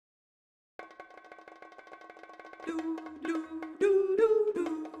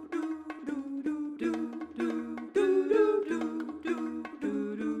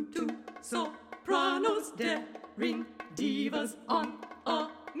Sopranos daring divas on a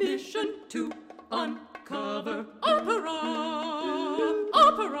mission to uncover opera,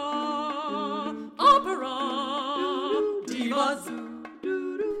 divas.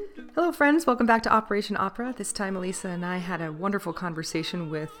 Hello friends, welcome back to Operation Opera. This time Alisa and I had a wonderful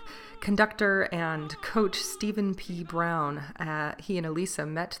conversation with conductor and coach Stephen P. Brown. He and Alisa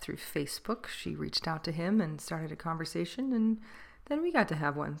met through Facebook. She reached out to him and started a conversation, and then we got to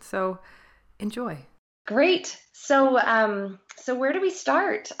have one. So enjoy. Great. So where do we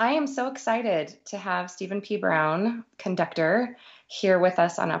start? I am so excited to have Stephen P. Brown, conductor, here with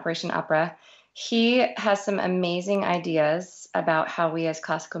us on Operation Opera. He has some amazing ideas about how we as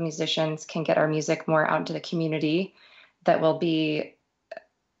classical musicians can get our music more out into the community that will be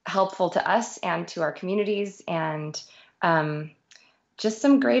helpful to us and to our communities, and just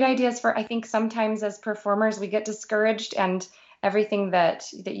some great ideas for, I think sometimes as performers we get discouraged, and everything that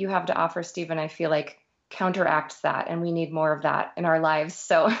you have to offer, Stephen, I feel like counteracts that, and we need more of that in our lives.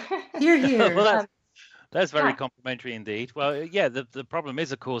 So Here. Well, that's very complimentary indeed. Well, yeah, the problem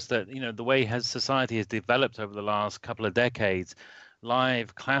is, of course, that, the way society has developed over the last couple of decades,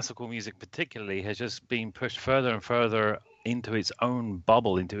 live classical music particularly has just been pushed further and further into its own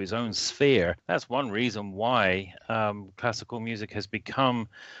bubble, into its own sphere. That's one reason why classical music has become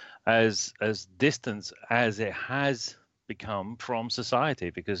as distant as it has become from society,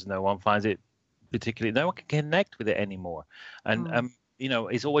 because no one finds it particularly, no one can connect with it anymore. And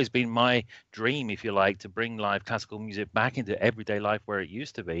it's always been my dream, if you like, to bring live classical music back into everyday life where it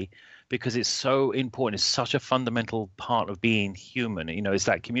used to be, because it's so important. It's such a fundamental part of being human. It's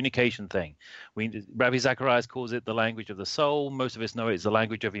that communication thing. Ravi Zacharias calls it the language of the soul. Most of us know it's the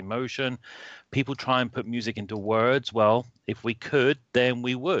language of emotion. People try and put music into words. Well, if we could, then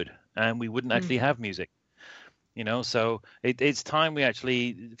we would, and we wouldn't actually have music. So it's time we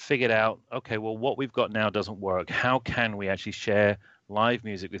actually figured out, okay, well, what we've got now doesn't work. How can we actually share live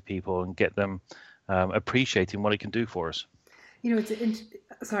music with people and get them appreciating what it can do for us?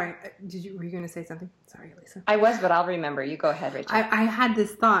 Sorry, were you going to say something? Sorry, Alisa. I was, but I'll remember. You go ahead, Rachel. I had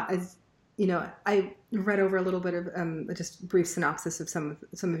this thought as, I read over a little bit of just brief synopsis of some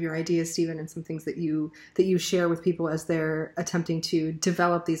of your ideas, Stephen, and some things that you share with people as they're attempting to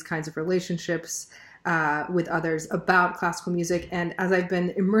develop these kinds of relationships with others about classical music. And as I've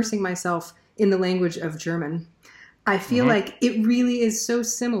been immersing myself in the language of German, I feel like it really is so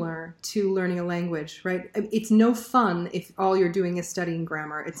similar to learning a language, right? It's no fun if all you're doing is studying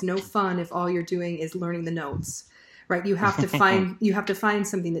grammar. It's no fun if all you're doing is learning the notes, right? You have to find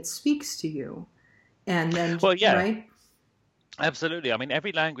something that speaks to you, and then right? Absolutely. I mean,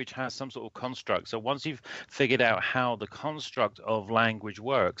 every language has some sort of construct. So once you've figured out how the construct of language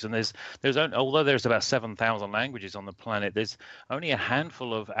works, and although there's about 7,000 languages on the planet, there's only a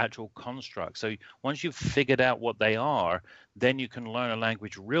handful of actual constructs. So once you've figured out what they are, then you can learn a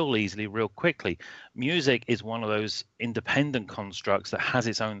language real easily, real quickly. Music is one of those independent constructs that has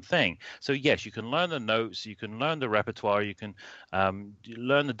its own thing. So yes, you can learn the notes, you can learn the repertoire, you can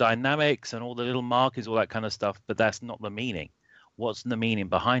learn the dynamics and all the little markers, all that kind of stuff, but that's not the meaning. What's the meaning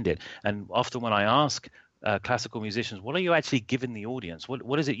behind it? And often when I ask classical musicians, what are you actually giving the audience?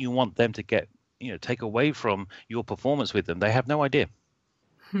 What is it you want them to get, take away from your performance with them? They have no idea.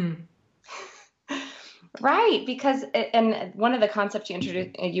 Right, because and one of the concepts you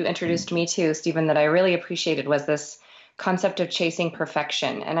introduced me to, Stephen, that I really appreciated was this concept of chasing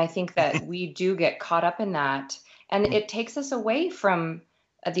perfection. And I think that we do get caught up in that, and it takes us away from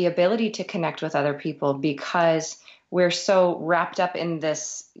the ability to connect with other people, because we're so wrapped up in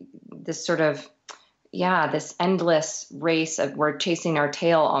this sort of, this endless race of, we're chasing our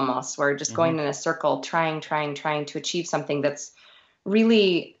tail almost. We're just going in a circle, trying to achieve something that's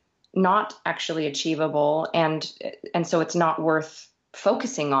really not actually achievable. And so it's not worth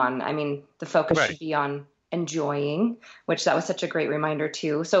focusing on. I mean, the focus should be on enjoying, which that was such a great reminder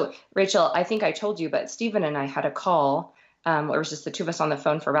too. So Rachel, I think I told you, but Stephen and I had a call, it was just the two of us on the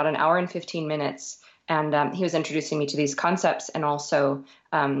phone for about an hour and 15 minutes. And he was introducing me to these concepts, and also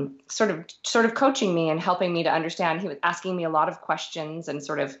sort of coaching me and helping me to understand. He was asking me a lot of questions and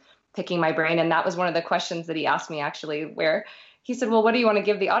sort of picking my brain. And that was one of the questions that he asked me, actually, where he said, well, what do you want to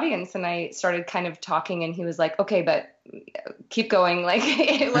give the audience? And I started kind of talking, and he was like, okay, but keep going. Like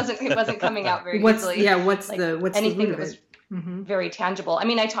it wasn't coming out very easily. Yeah. What's anything the that was very tangible. I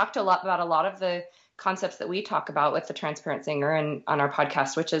mean, I talked about a lot of the concepts that we talk about with the Transparent Singer and on our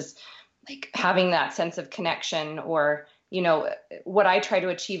podcast, which is like having that sense of connection, or what I try to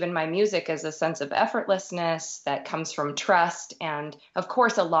achieve in my music is a sense of effortlessness that comes from trust and, of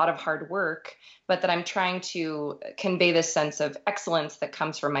course, a lot of hard work, but that I'm trying to convey this sense of excellence that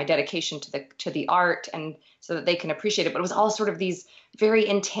comes from my dedication to the art, and so that they can appreciate it. But it was all sort of these very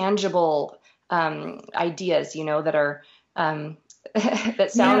intangible ideas, that are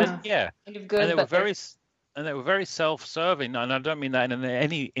that sound kind of good, and they were very self-serving, and I don't mean that in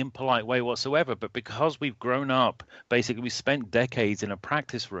any impolite way whatsoever, but because we've grown up, basically we spent decades in a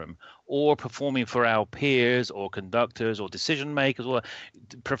practice room or performing for our peers or conductors or decision makers or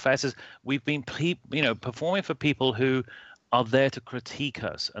professors. We've been performing for people who are there to critique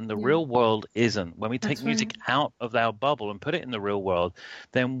us, and the real world isn't. When we take music out of our bubble and put it in the real world,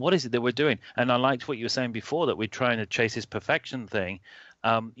 then what is it that we're doing? And I liked what you were saying before, that we're trying to chase this perfection thing.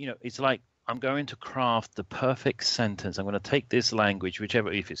 It's like, I'm going to craft the perfect sentence. I'm going to take this language,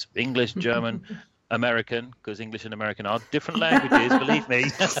 whichever, if it's English, German, American, because English and American are different languages, believe me.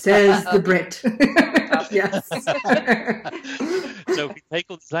 Says the Brit. Yes. So if we take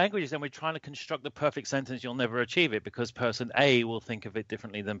all these languages and we're trying to construct the perfect sentence, you'll never achieve it, because person A will think of it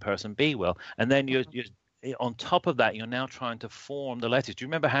differently than person B will. And then you're on top of that, you're now trying to form the letters. Do you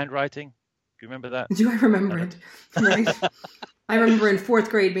remember handwriting? Do you remember that? Do I remember it? Right. I remember in 4th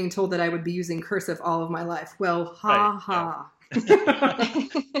grade being told that I would be using cursive all of my life. Well, ha.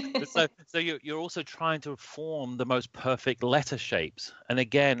 So you're also trying to form the most perfect letter shapes. And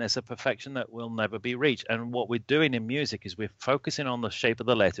again, it's a perfection that will never be reached. And what we're doing in music is we're focusing on the shape of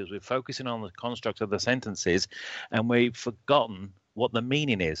the letters, we're focusing on the construct of the sentences, and we've forgotten what the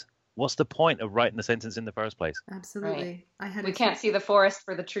meaning is. What's the point of writing the sentence in the first place? Absolutely. Right. We can't see the forest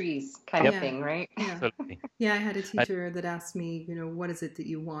for the trees kind of thing, right? Yeah, I had a teacher that asked me, what is it that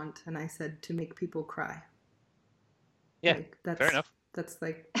you want? And I said, to make people cry. Yeah, fair enough. That's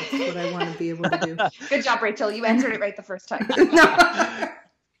what I want to be able to do. Good job, Rachel. You answered it right the first time.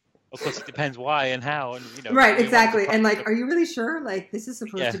 Of course, it depends why and how, and Right, exactly. And are you really sure? This is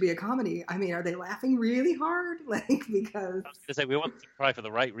supposed to be a comedy. I mean, are they laughing really hard? Because I was going to say, we want to cry for the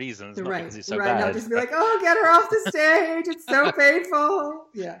right reasons, not because it's so bad. Not just be like, oh, get her off the stage. It's so painful.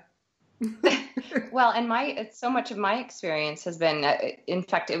 Yeah. Well, and so much of my experience has been, in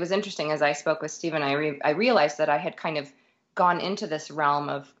fact, it was interesting as I spoke with Stephen, I realized that I had kind of gone into this realm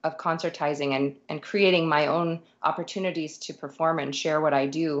of concertizing and creating my own opportunities to perform and share what I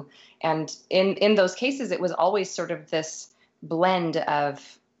do. And in those cases, it was always sort of this blend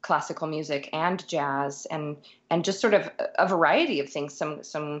of classical music and jazz and just sort of a variety of things,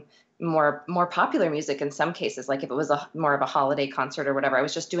 some more popular music in some cases, like if it was more of a holiday concert or whatever. I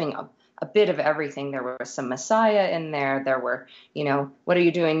was just doing a bit of everything. There was some Messiah in there. There were, what are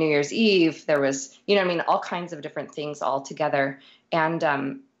you doing New Year's Eve? There was, all kinds of different things all together. And,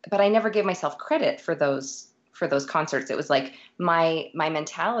 but I never gave myself credit for those concerts. It was like my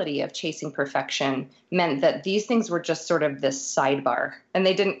mentality of chasing perfection meant that these things were just sort of this sidebar, and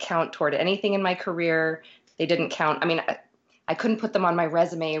they didn't count toward anything in my career. They didn't count. I mean, I couldn't put them on my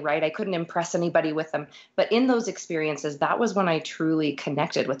resume, right? I couldn't impress anybody with them. But in those experiences, that was when I truly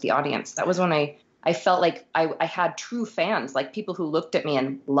connected with the audience. That was when I felt like I had true fans, like people who looked at me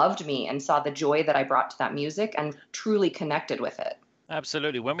and loved me and saw the joy that I brought to that music and truly connected with it.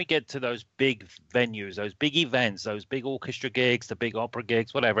 Absolutely. When we get to those big venues, those big events, those big orchestra gigs, the big opera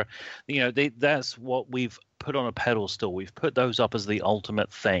gigs, whatever, that's what we've put on a pedestal. We've put those up as the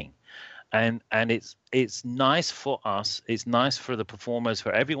ultimate thing. And it's nice for us. It's nice for the performers,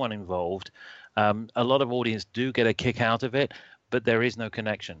 for everyone involved. A lot of audience do get a kick out of it, but there is no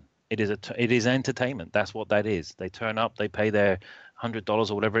connection. It is entertainment. That's what that is. They turn up, they pay their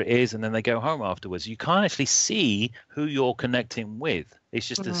 $100 or whatever it is, and then they go home afterwards. You can't actually see who you're connecting with. It's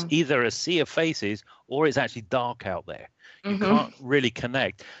just either a sea of faces or it's actually dark out there. You can't really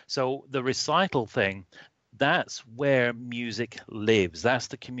connect. So the recital thing, that's where music lives. That's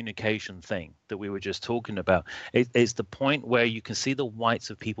the communication thing that we were just talking about. It's the point where you can see the whites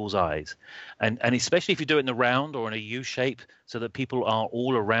of people's eyes. And especially if you do it in a round or in a U shape so that people are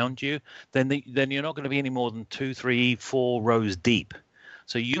all around you, then you're not going to be any more than 2, 3, 4 rows deep.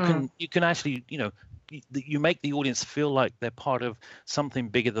 So you can actually, you make the audience feel like they're part of something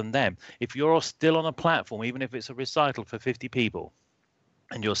bigger than them. If you're still on a platform, even if it's a recital for 50 people,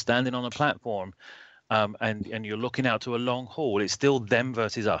 and you're standing on a platform, and you're looking out to a long hall, it's still them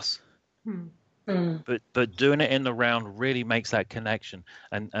versus us. But doing it in the round really makes that connection.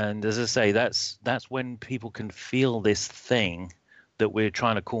 And as I say, that's when people can feel this thing that we're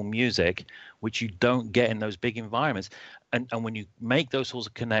trying to call music, which you don't get in those big environments. And when you make those sorts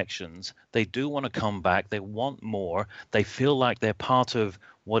of connections, they do want to come back. They want more. They feel like they're part of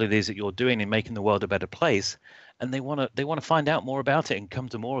what it is that you're doing in making the world a better place. and they want to find out more about it and come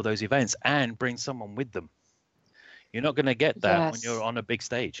to more of those events and bring someone with them. You're not going to get that when you're on a big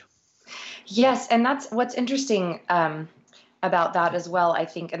stage. Yes, and that's what's interesting about that as well, I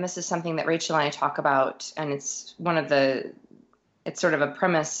think, and this is something that Rachel and I talk about, and it's sort of a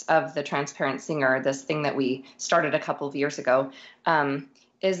premise of the Transparent Singer, this thing that we started a couple of years ago,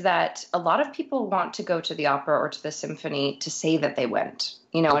 is that a lot of people want to go to the opera or to the symphony to say that they went,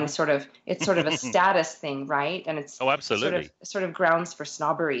 and it's sort of a status thing, right? And it's absolutely sort of grounds for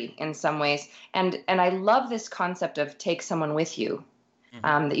snobbery in some ways. And I love this concept of take someone with you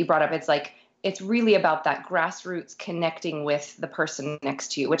that you brought up. It's like, it's really about that grassroots connecting with the person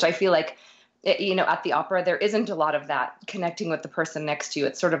next to you, which I feel like, at the opera, there isn't a lot of that connecting with the person next to you.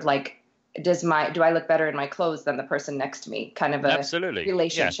 It's sort of like, do I look better in my clothes than the person next to me? Kind of a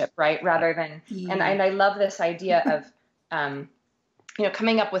relationship, right? Rather than, and I love this idea of,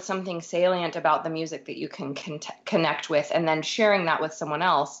 coming up with something salient about the music that you can connect with, and then sharing that with someone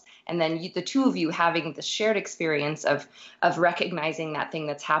else. And then the two of you having the shared experience of recognizing that thing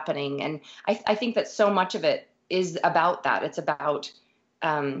that's happening. And I think that so much of it is about that. It's about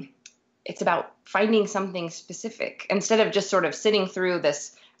finding something specific instead of just sort of sitting through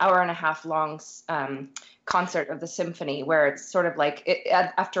this hour and a half long concert of the symphony, where it's sort of like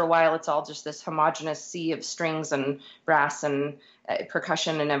after a while, it's all just this homogeneous sea of strings and brass and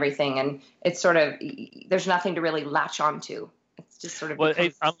percussion and everything. And it's sort of, there's nothing to really latch onto. It's just sort of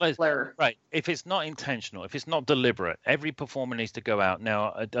blur. Right. If it's not intentional, if it's not deliberate, every performer needs to go out.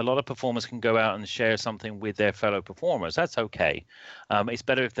 Now, a lot of performers can go out and share something with their fellow performers. That's okay. It's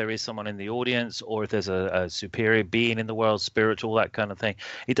better if there is someone in the audience, or if there's a superior being in the world, spiritual, that kind of thing.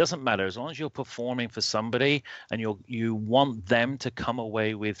 It doesn't matter. As long as you're performing for somebody and you want them to come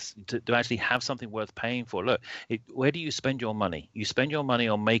away with, to actually have something worth paying for. Look, where do you spend your money? You spend your money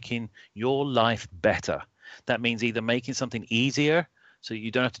on making your life better. That means either making something easier so you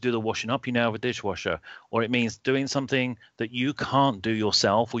don't have to do the washing up, you now have a dishwasher, or it means doing something that you can't do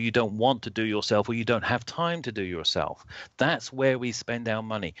yourself, or you don't want to do yourself, or you don't have time to do yourself. That's where we spend our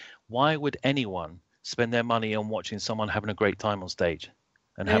money. Why would anyone spend their money on watching someone having a great time on stage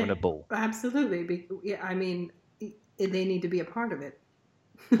and having a ball? Absolutely. I mean, they need to be a part of it.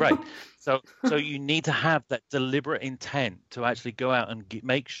 Right. So you need to have that deliberate intent to actually go out and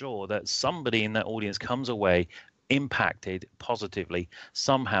make sure that somebody in that audience comes away impacted positively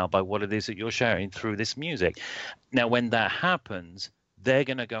somehow by what it is that you're sharing through this music. Now, when that happens, they're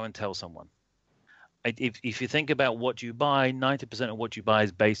going to go and tell someone. If you think about what you buy, 90% of what you buy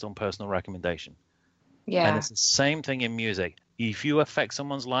is based on personal recommendation. Yeah. And it's the same thing in music. If you affect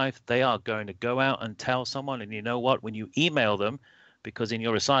someone's life, they are going to go out and tell someone. And you know what? When you email them, because in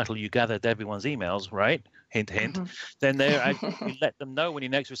your recital you gathered everyone's emails, right? Hint, hint. Then you let them know when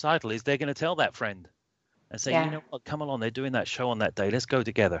your next recital is. They're going to tell that friend and say, you know what, come along. They're doing that show on that day. Let's go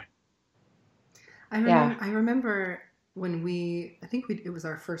together. I remember when it was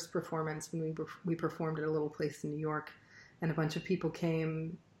our first performance when we performed at a little place in New York, and a bunch of people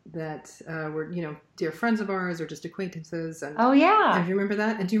came that were, dear friends of ours or just acquaintances. And oh yeah, do you remember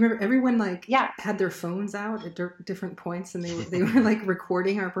that? And do you remember everyone had their phones out at different points, and they were like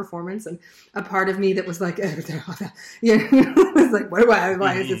recording our performance? And a part of me that was like, was like,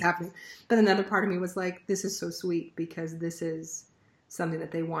 why is this happening? But another part of me was like, this is so sweet, because this is something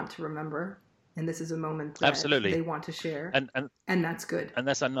that they want to remember. And this is a moment that they want to share. And that's good. And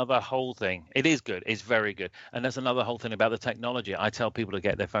that's another whole thing. It is good. It's very good. And that's another whole thing about the technology. I tell people to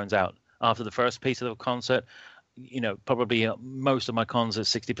get their phones out. After the first piece of the concert, probably most of my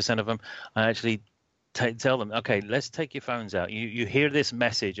concerts, 60% of them, I actually tell them, okay, let's take your phones out. You hear this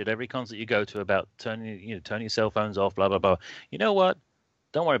message at every concert you go to about turning your cell phones off, blah, blah, blah. You know what?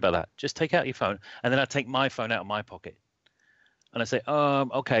 Don't worry about that. Just take out your phone. And then I take my phone out of my pocket. And I say,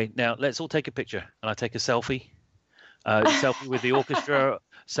 okay, now let's all take a picture. And I take a selfie with the orchestra,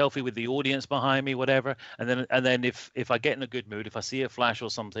 selfie with the audience behind me, whatever. And then if I get in a good mood, if I see a flash or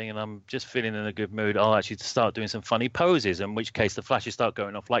something and I'm just feeling in a good mood, I'll actually start doing some funny poses, in which case the flashes start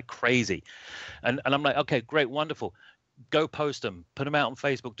going off like crazy. And I'm like, okay, great, wonderful. Go post them, put them out on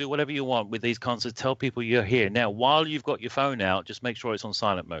Facebook, do whatever you want with these concerts. Tell people you're here. Now, while you've got your phone out, just make sure it's on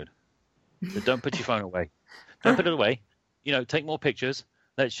silent mode. So don't put your phone away. Don't put it away. Take more pictures.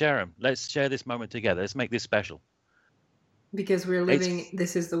 Let's share them. Let's share this moment together. Let's make this special. Because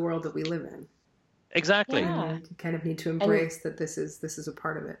this is the world that we live in. Exactly. Yeah. You kind of need to embrace that this is a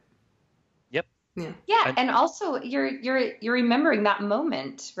part of it. Yep. Yeah. Yeah, and also you're remembering that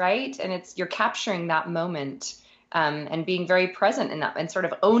moment, right? And you're capturing that moment, and being very present in that, and sort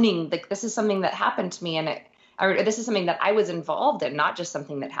of owning this is something that happened to me, or this is something that I was involved in, not just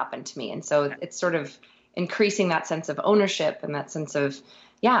something that happened to me. And so it's sort of increasing that sense of ownership and that sense of,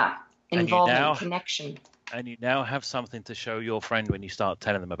 involvement, connection. And you now have something to show your friend when you start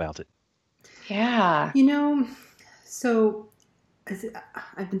telling them about it. Yeah. So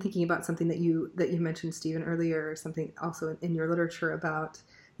I've been thinking about something that you mentioned, Stephen, earlier, or something also in your literature about,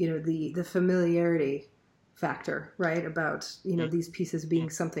 the familiarity factor, right? About, these pieces being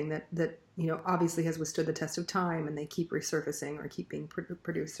something that obviously has withstood the test of time, and they keep resurfacing or keep being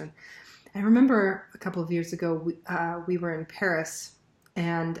produced. And I remember a couple of years ago, we were in Paris,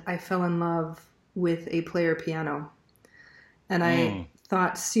 and I fell in love with a player piano. And I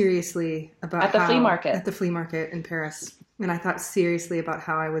thought seriously about at the flea market in Paris. And I thought seriously about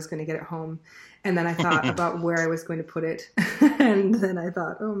how I was going to get it home. And then I thought about where I was going to put it. And then I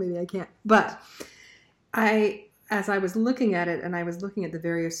thought, oh, maybe I can't. But as I was looking at it, and I was looking at the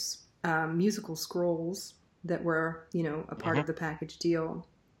various musical scrolls that were, a part of the package deal,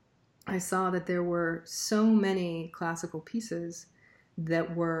 I saw that there were so many classical pieces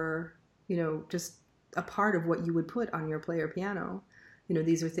that were, just a part of what you would put on your player piano.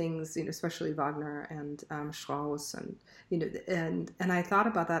 These are things, especially Wagner and Strauss, and and I thought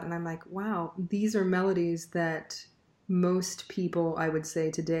about that, and I'm like, wow, these are melodies that most people, I would say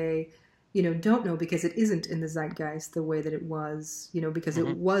today, don't know, because it isn't in the zeitgeist the way that it was, because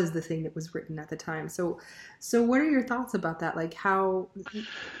it was the thing that was written at the time. So what are your thoughts about that? Like how,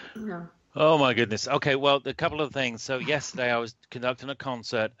 Oh my goodness. Okay, well, a couple of things. So yesterday I was conducting a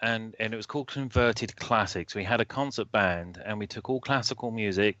concert, and it was called Converted Classics. We had a concert band, and we took all classical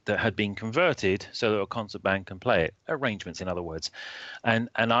music that had been converted so that a concert band can play it. Arrangements, in other words. And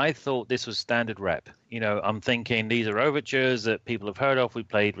I thought this was standard rep. I'm thinking these are overtures that people have heard of. We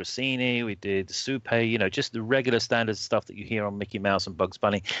played Rossini, we did Supe, just the regular standard stuff that you hear on Mickey Mouse and Bugs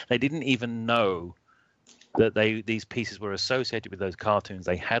Bunny. They didn't even know that these pieces were associated with those cartoons.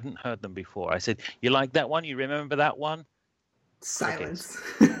 They hadn't heard them before. I said, you like that one? You remember that one? Silence.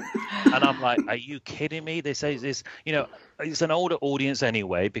 And I'm like, are you kidding me? This is it's an older audience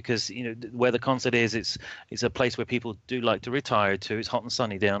anyway, because where the concert is, it's a place where people do like to retire to. It's hot and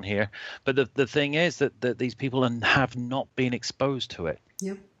sunny down here. But the thing is that these people have not been exposed to it.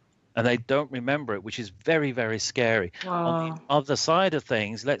 Yep. And they don't remember it, which is very, very scary. Wow. On the other side of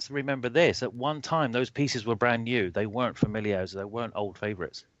things, let's remember this. At one time, those pieces were brand new. They weren't familiars. They weren't old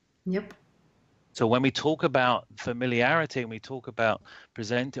favorites. Yep. So when we talk about familiarity and we talk about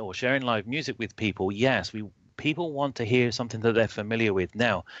presenting or sharing live music with people, yes, people want to hear something that they're familiar with.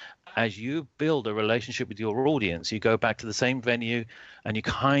 Now, as you build a relationship with your audience, you go back to the same venue and you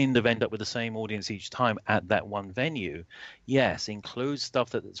kind of end up with the same audience each time at that one venue. Yes, include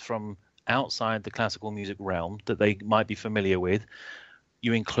stuff that's from outside the classical music realm that they might be familiar with.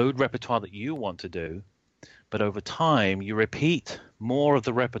 You include repertoire that you want to do, but over time you repeat more of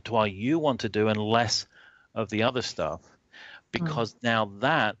the repertoire you want to do and less of the other stuff, because now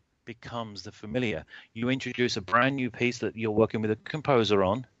that becomes the familiar. You introduce a brand new piece that you're working with a composer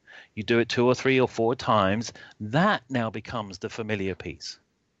on. You do it 2 or 3 or 4 times. That now becomes the familiar piece.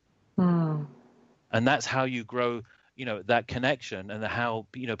 And that's how you grow, that connection, and how,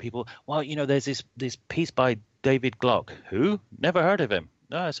 people, well, there's this piece by David Gluck. Who? Never heard of him.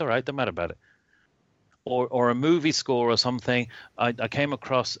 No, it's all right. Don't matter about it. Or a movie score or something. I came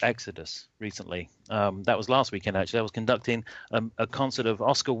across Exodus recently. That was last weekend, actually. I was conducting a concert of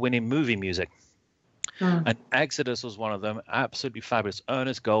Oscar-winning movie music. And Exodus was one of them. Absolutely fabulous.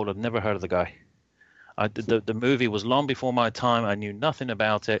 Ernest Gold. I've never heard of the guy. The movie was long before my time. I knew nothing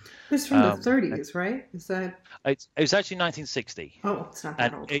about it. It's from the 30s, right? Is that? It was actually 1960. Oh, it's not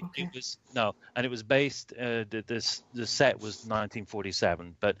that old. It was and it was based. The set was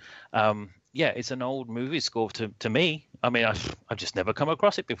 1947. But yeah, it's an old movie score to me. I mean, I've just never come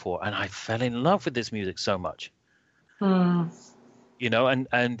across it before, and I fell in love with this music so much. And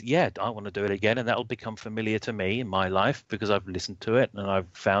yeah, I want to do it again, and that'll become familiar to me in my life because I've listened to it and I've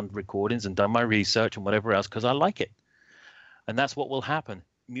found recordings and done my research and whatever else because I like it. And that's what will happen.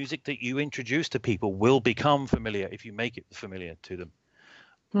 Music that you introduce to people will become familiar if you make it familiar to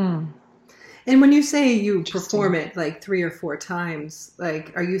them. And when you say you perform it like 3 or 4 times,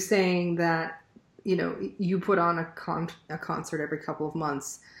 like, are you saying that, you put on a concert every couple of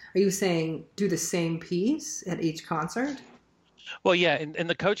months? Are you saying do the same piece at each concert? Well, yeah, in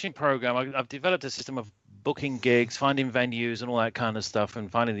the coaching program, I've developed a system of booking gigs, finding venues and all that kind of stuff, and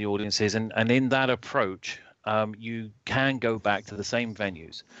finding the audiences. And in that approach, you can go back to the same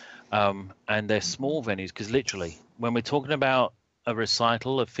venues. And they're small venues because literally, when we're talking about a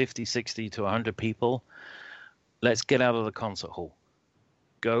recital of 50, 60 to 100 people, let's get out of the concert hall.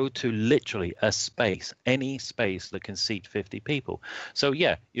 Go to literally a space, any space that can seat 50 people. So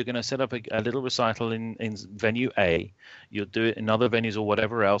yeah, you're going to set up a little recital in venue A. You'll do it in other venues or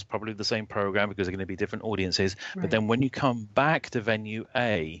whatever else, probably the same program because they're going to be different audiences. Right. But then when you come back to venue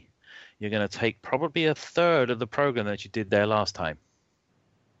A, you're going to take probably a third of the program that you did there last time.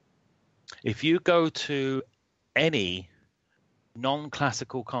 If you go to any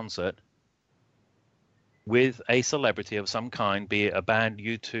non-classical concert with a celebrity of some kind, be it a band,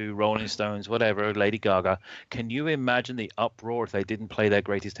 U2, Rolling Stones, whatever, Lady Gaga, can you imagine the uproar if they didn't play their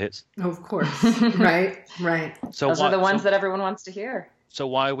greatest hits? Oh, of course. Right. So those are the ones that everyone wants to hear. So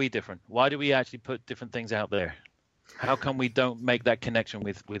why are we different? Why do we actually put different things out there? How come we don't make that connection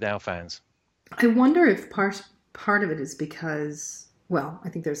with our fans? I wonder if part of it is because, well, I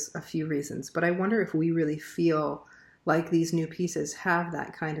think there's a few reasons, but I wonder if we really feel like these new pieces have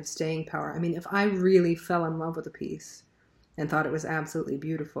that kind of staying power. I mean, if I really fell in love with a piece and thought it was absolutely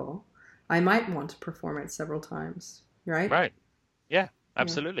beautiful, I might want to perform it several times, right? Right. Yeah,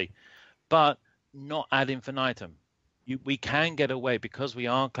 absolutely. Yeah. But not ad infinitum. We can get away, because we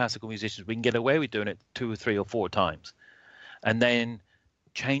are classical musicians, we can get away with doing it 2 or 3 or 4 times. And then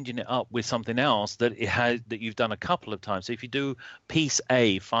changing it up with something else that you've done a couple of times. So if you do piece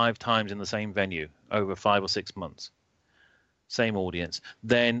A 5 times in the same venue over 5 or 6 months, same audience,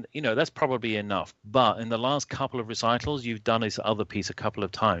 then that's probably enough. But in the last couple of recitals, you've done this other piece a couple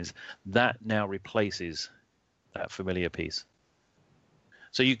of times. That now replaces that familiar piece.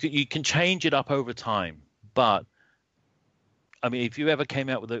 So you can change it up over time. But I mean, if you ever came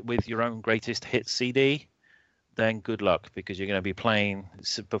out with your own greatest hits CD, then good luck, because you're going to be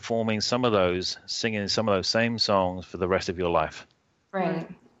performing some of those, singing some of those same songs for the rest of your life. Right.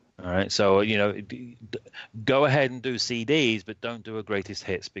 All right, so go ahead and do CDs, but don't do a greatest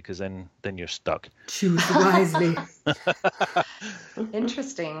hits, because then you're stuck. Choose wisely.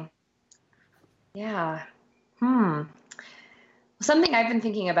 Interesting. Yeah. Something I've been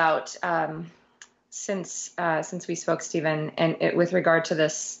thinking about since we spoke, Stephen, and with regard to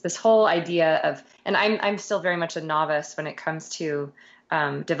this whole idea of, and I'm still very much a novice when it comes to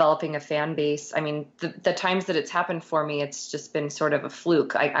developing a fan base. I mean, the times that it's happened for me, it's just been sort of a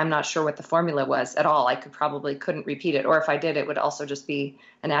fluke. I'm not sure what the formula was at all. I couldn't repeat it. Or if I did, it would also just be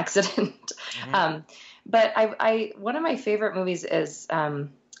an accident. Mm-hmm. But one of my favorite movies is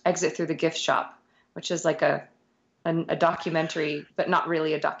Exit Through the Gift Shop, which is like a documentary, but not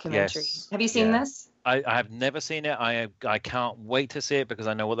really a documentary. Yes. Have you seen this? I have never seen it. I can't wait to see it, because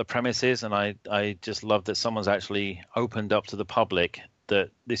I know what the premise is, and I just love that someone's actually opened up to the public that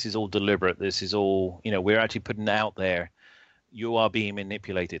this is all deliberate. This is all, we're actually putting it out there. You are being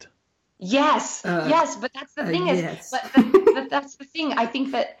manipulated. Yes, but that's the thing yes. But that's the thing. I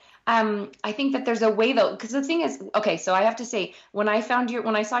think that there's a way, though, because the thing is, okay, so I have to say, when I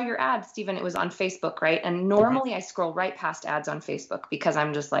saw your ad, Stephen, it was on Facebook, right? And normally I scroll right past ads on Facebook, because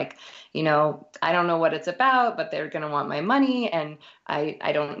I'm just like, I don't know what it's about, but they're going to want my money, and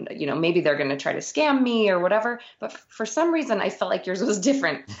I don't, maybe they're going to try to scam me or whatever. But for some reason, I felt like yours was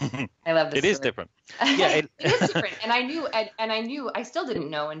different. I love this. It is different. Yeah, it is different. And I knew, I still didn't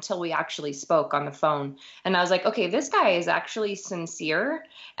know until we actually spoke on the phone. And I was like, okay, this guy is actually sincere.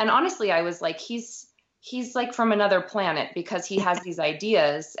 And honestly, I was like, he's like from another planet, because he has these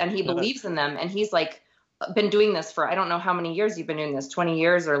ideas and he believes in them. And he's like been doing this for, I don't know how many years you've been doing this, 20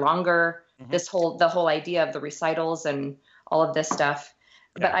 years or longer, mm-hmm. the whole idea of the recitals and all of this stuff.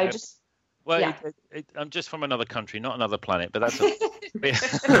 Yeah, but I just, well, I'm just from another country, not another planet, but that's but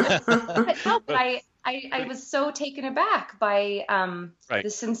I was so taken aback by the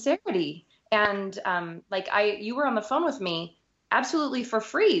sincerity. And you were on the phone with me absolutely for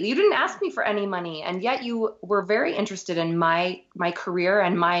free. You didn't ask me for any money, and yet you were very interested in my career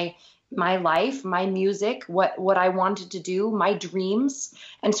and my life, my music, what I wanted to do, my dreams,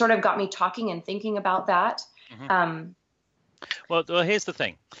 and sort of got me talking and thinking about that. Mm-hmm. Well, here's the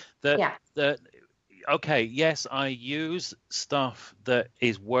thing. Okay, yes, I use stuff that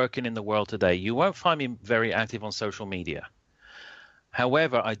is working in the world today. You won't find me very active on social media.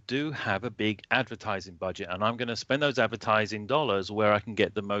 However, I do have a big advertising budget, and I'm going to spend those advertising dollars where I can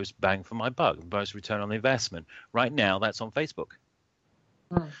get the most bang for my buck, the most return on the investment. Right now, that's on Facebook.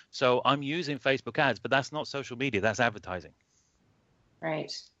 So I'm using Facebook ads, but that's not social media. That's advertising.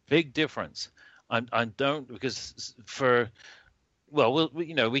 Right. Big difference. I don't, because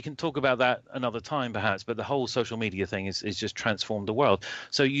we can talk about that another time perhaps, but the whole social media thing is just transformed the world.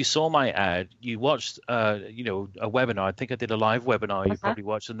 So you saw my ad, you watched, a webinar. I think I did a live webinar you probably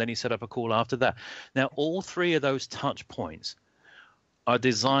watched, and then you set up a call after that. Now, all 3 of those touch points are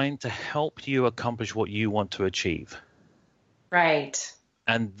designed to help you accomplish what you want to achieve. Right.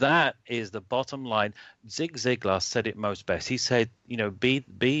 And that is the bottom line. Zig Ziglar said it most best. He said,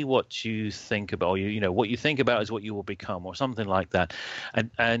 be what you think about, or what you think about is what you will become, or something like that.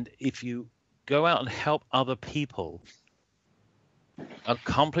 And if you go out and help other people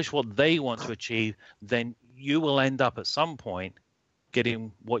accomplish what they want to achieve, then you will end up at some point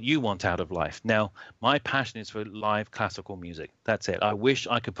getting what you want out of life. Now, my passion is for live classical music. That's it. I wish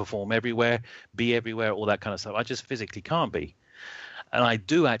I could perform everywhere, be everywhere, all that kind of stuff. I just physically can't be. And I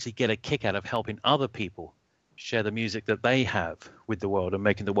do actually get a kick out of helping other people share the music that they have with the world and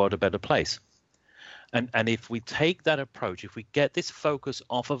making the world a better place. And if we take that approach, if we get this focus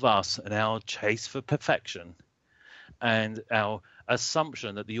off of us and our chase for perfection and our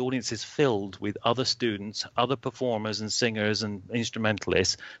assumption that the audience is filled with other students, other performers and singers and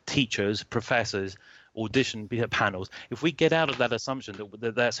instrumentalists, teachers, professors, audition panels, if we get out of that assumption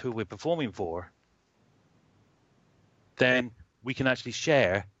that that's who we're performing for, then we can actually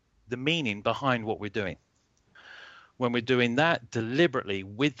share the meaning behind what we're doing. When we're doing that deliberately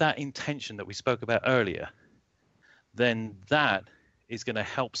with that intention that we spoke about earlier, then that is going to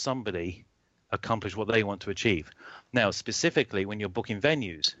help somebody accomplish what they want to achieve. Now, specifically, when you're booking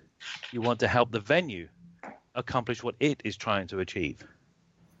venues, you want to help the venue accomplish what it is trying to achieve.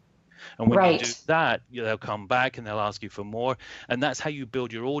 And when you do that, they'll come back and they'll ask you for more. And that's how you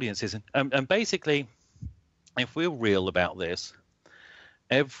build your audiences. And basically, if we're real about this,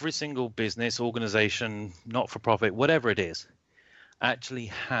 every single business, organization, not-for-profit, whatever it is, actually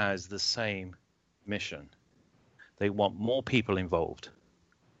has the same mission. They want more people involved.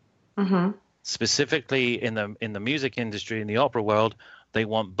 Mm-hmm. Specifically in the music industry, in the opera world, they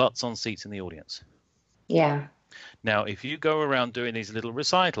want butts on seats in the audience. Yeah. Now, if you go around doing these little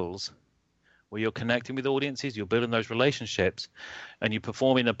recitals where you're connecting with audiences, you're building those relationships, and you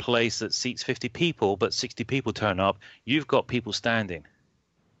perform in a place that seats 50 people, but 60 people turn up, you've got people standing.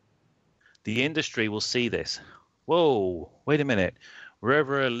 The industry will see this. Whoa, wait a minute.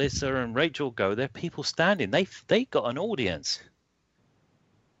 Wherever Alisa and Rachel go, there are people standing. They got an audience.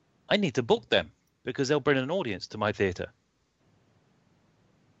 I need to book them because they'll bring an audience to my theater.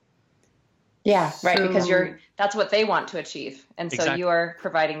 Yeah, right. Because that's what they want to achieve. And so you are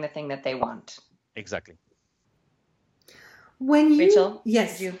providing the thing that they want. Exactly. When you, Rachel?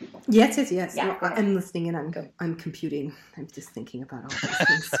 Yes. Yes. Yeah, No, I'm listening and I'm computing. I'm just thinking about all these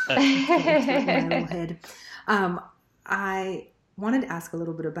things in my little head. I wanted to ask a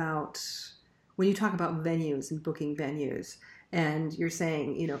little bit about when you talk about venues and booking venues, and you're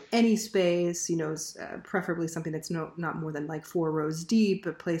saying, any space, preferably something that's not more than like 4 rows deep,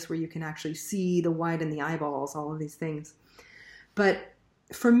 a place where you can actually see the white and the eyeballs, all of these things. But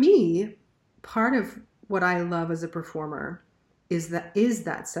for me, part of what I love as a performer is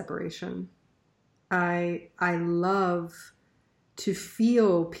that separation. I love to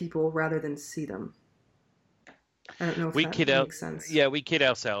feel people rather than see them. I don't know if that makes sense. Yeah, we kid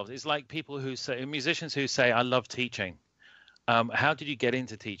ourselves. It's like musicians who say, I love teaching. How did you get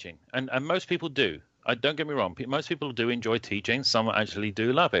into teaching? And most people do. Don't get me wrong. Most people do enjoy teaching. Some actually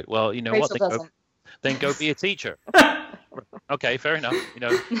do love it. Well, you know Rachel then go be a teacher. Okay, fair enough.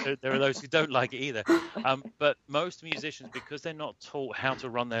 There are those who don't like it either. But most musicians, because they're not taught how to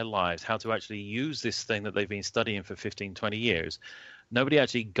run their lives, how to actually use this thing that they've been studying for 15, 20 years, nobody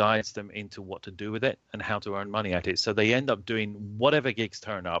actually guides them into what to do with it and how to earn money at it. So they end up doing whatever gigs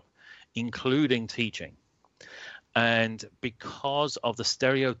turn up, including teaching. And because of the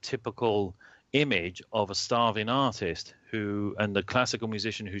stereotypical image of a starving artist and the classical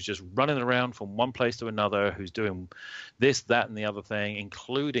musician who's just running around from one place to another, who's doing this, that, and the other thing,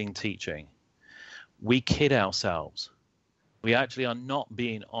 including teaching, we kid ourselves. We actually are not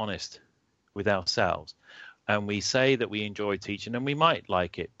being honest with ourselves. And we say that we enjoy teaching and we might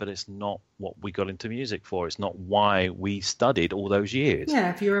like it, but it's not what we got into music for. It's not why we studied all those years.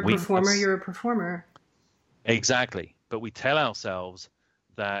 Yeah, if you're a performer, you're a performer. Exactly. But we tell ourselves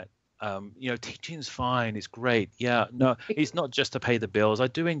that, teaching's fine. It's great. Yeah, no, it's not just to pay the bills. I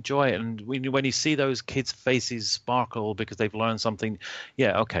do enjoy it. And when you see those kids' faces sparkle because they've learned something,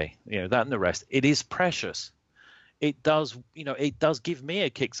 yeah, okay, that and the rest. It is precious. It does give me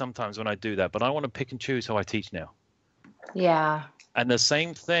a kick sometimes when I do that, but I want to pick and choose how I teach now. Yeah. And the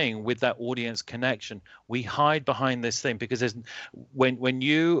same thing with that audience connection. We hide behind this thing because when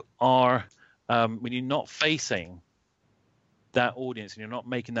you're not facing that audience and you're not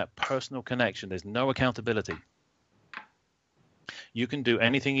making that personal connection, there's no accountability. You can do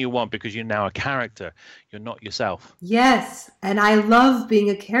anything you want because you're now a character. You're not yourself. Yes, and I love being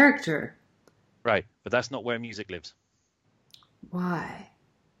a character. Right, but that's not where music lives. Why?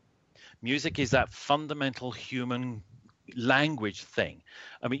 Music is that fundamental human language thing.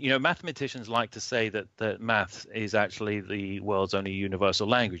 I mean, you know, mathematicians like to say that math is actually the world's only universal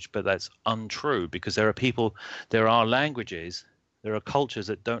language, but that's untrue, because there are languages, there are cultures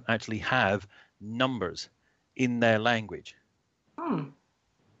that don't actually have numbers in their language.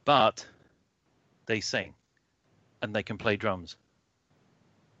 But they sing and they can play drums.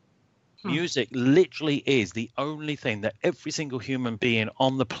 Music literally is the only thing that every single human being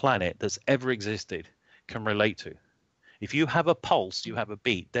on the planet that's ever existed can relate to. If you have a pulse, you have a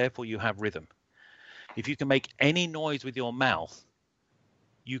beat, therefore you have rhythm. If you can make any noise with your mouth,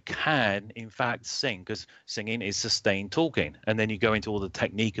 you can in fact sing, because singing is sustained talking. And then you go into all the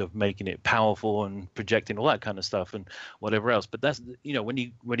technique of making it powerful and projecting all that kind of stuff and whatever else. But that's, you know, when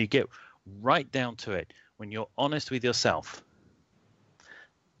you get right down to it, when you're honest with yourself,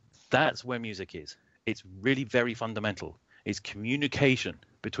 that's where music is. It's really very fundamental. It's communication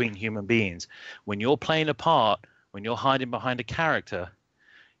between human beings. When you're playing a part, when you're hiding behind a character,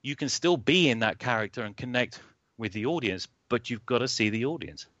 you can still be in that character and connect with the audience, but you've got to see the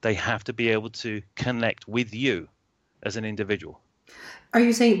audience. They have to be able to connect with you as an individual. Are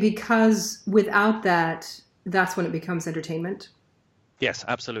you saying because without that, that's when it becomes entertainment? Yes,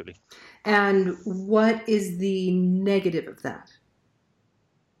 absolutely. And what is the negative of that?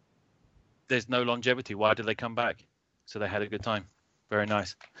 There's no longevity. Why did they come back? So they had a good time. Very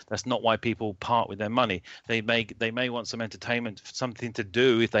nice. That's not why people part with their money. They may want some entertainment, something to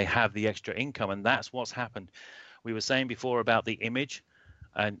do if they have the extra income, and that's what's happened. We were saying before about the image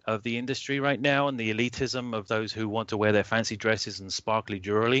and of the industry right now, and the elitism of those who want to wear their fancy dresses and sparkly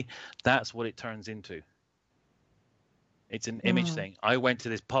jewelry. That's what it turns into. It's an image thing. I went to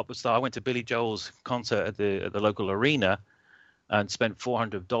this pop star. I went to Billy Joel's concert at the local arena, and spent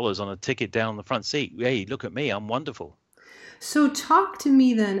 $400 on a ticket down the front seat. Hey, look at me, I'm wonderful. So talk to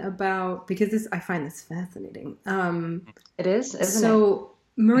me then about, because I find this fascinating. It is, isn't it? So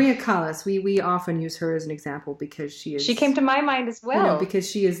Maria Callas, we often use her as an example because she came to my mind as well. You know, because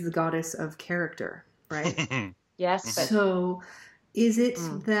she is the goddess of character, right? Yes. But... So is it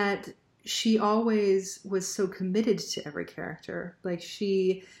that she always was so committed to every character? Like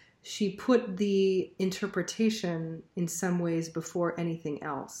she put the interpretation in some ways before anything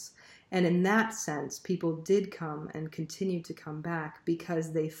else. And in that sense, people did come and continue to come back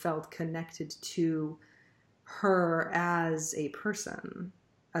because they felt connected to her as a person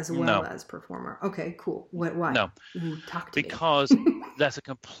as well as performer. Okay, cool. Why? No. Talk to me. Because that's a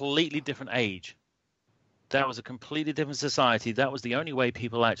completely different age. That was a completely different society. That was the only way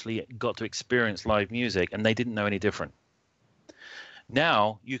people actually got to experience live music, and they didn't know any different.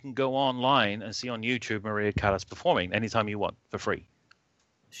 Now you can go online and see on YouTube Maria Callas performing anytime you want for free.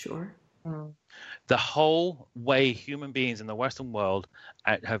 Sure. The whole way human beings in the Western world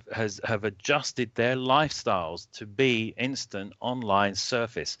have adjusted their lifestyles to be instant online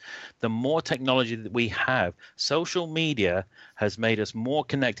surface. The more technology that we have, social media has made us more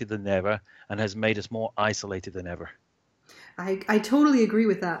connected than ever and has made us more isolated than ever. I totally agree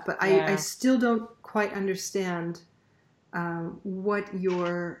with that, but I still don't quite understand what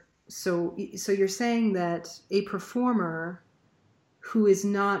you're... So you're saying that a performer who is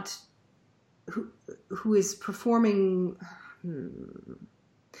not... Who is performing?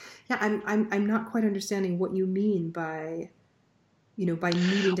 Yeah, I'm not quite understanding what you mean by, by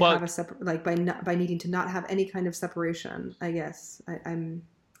needing to have a separate, like by needing to not have any kind of separation. I guess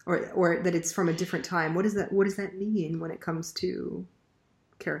or that it's from a different time. What does that mean when it comes to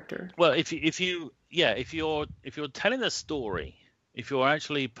character? Well, if you're telling a story, if you're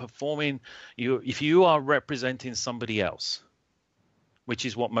actually performing, if you are representing somebody else, which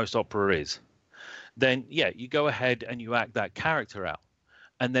is what most opera is, then you go ahead and you act that character out,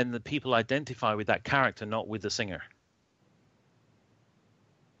 and then the people identify with that character, not with the singer.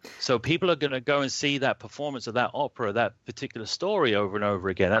 So people are going to go and see that performance of that opera, that particular story over and over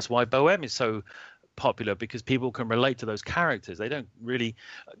again. That's why Bohème is so popular, because people can relate to those characters. They don't really,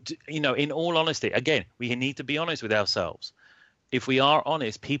 in all honesty, again, we need to be honest with ourselves. If we are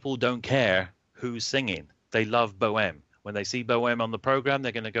honest, people don't care who's singing. They love Bohème. When they see Bohème on the program,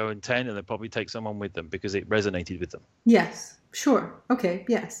 they're going to go and attend, and they'll probably take someone with them because it resonated with them. Yes, sure. Okay,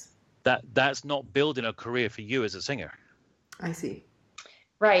 yes. That's not building a career for you as a singer. I see.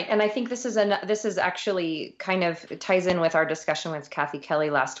 Right, and I think this is actually kind of ties in with our discussion with Kathy Kelly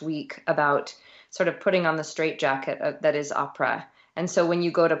last week about sort of putting on the straitjacket that is opera. And so when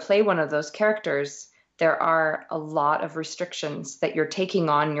you go to play one of those characters, there are a lot of restrictions that you're taking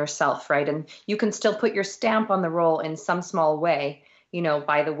on yourself, right? And you can still put your stamp on the role in some small way.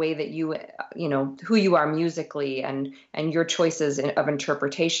 by the way that who you are musically and your choices of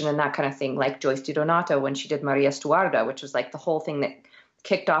interpretation and that kind of thing, like Joyce DiDonato when she did Maria Stuarda, which was like the whole thing that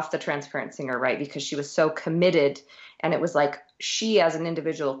kicked off the Transparent Singer, right? Because she was so committed, and it was like she as an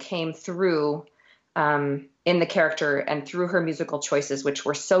individual came through in the character and through her musical choices, which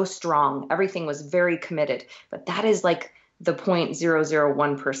were so strong. Everything was very committed, but that is like the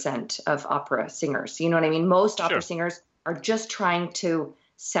 0.001% of opera singers. You know what I mean? Most opera singers are just trying to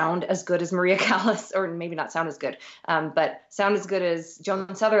sound as good as Maria Callas, or maybe not sound as good, but sound as good as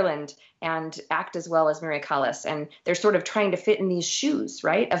Joan Sutherland and act as well as Maria Callas. And they're sort of trying to fit in these shoes,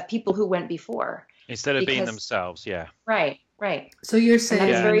 right, of people who went before. Instead of being themselves, yeah. Right, right. So you're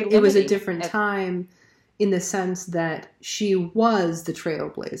saying it was a different time in the sense that she was the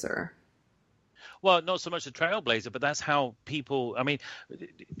trailblazer. Well, not so much the trailblazer, but that's how people, I mean,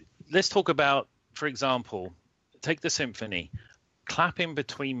 let's talk about, for example, take the symphony. Clapping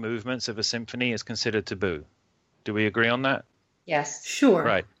between movements of a symphony is considered taboo. Do we agree on that? Yes. Sure.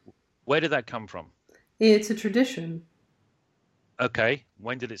 Right. Where did that come from? It's a tradition. Okay.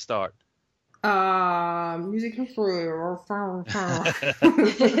 When did it start? Music history.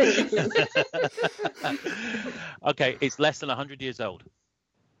 Okay, it's less than 100 years old.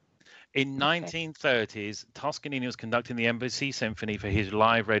 In 1930s, Toscanini was conducting the Embassy Symphony for his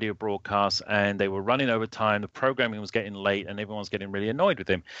live radio broadcasts, and they were running over time. The programming was getting late, and everyone was getting really annoyed with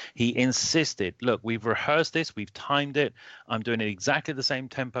him. He insisted, look, we've rehearsed this, we've timed it, I'm doing it exactly the same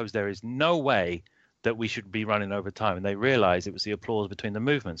tempos. There is no way that we should be running over time. And they realized it was the applause between the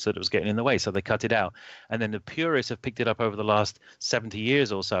movements that it was getting in the way, so they cut it out. And then the purists have picked it up over the last 70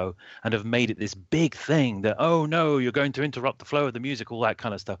 years or so and have made it this big thing that, oh no, you're going to interrupt the flow of the music, all that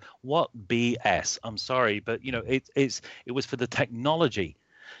kind of stuff. What BS? I'm sorry, but it was for the technology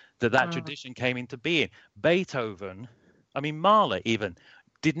that tradition came into being. Beethoven, I mean Mahler even,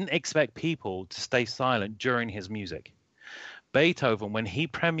 didn't expect people to stay silent during his music. Beethoven, when he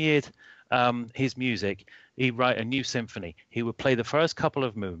premiered his music, he'd write a new symphony. He would play the first couple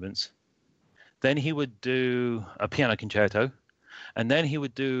of movements, then he would do a piano concerto, and then he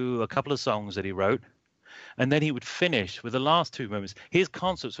would do a couple of songs that he wrote, and then he would finish with the last two movements. His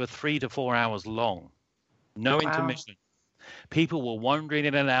concerts were 3 to 4 hours long, no intermission. People were wandering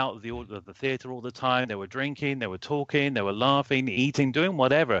in and out of the theater all the time. They were drinking, they were talking, they were laughing, eating, doing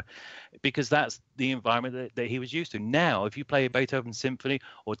whatever, because that's the environment that he was used to. Now, if you play a Beethoven symphony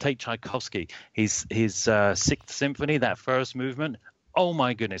or take Tchaikovsky, his Sixth Symphony, that first movement, oh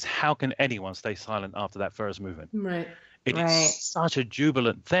my goodness, how can anyone stay silent after that first movement? Right. It is such a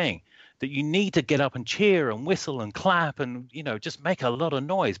jubilant thing that you need to get up and cheer and whistle and clap and, just make a lot of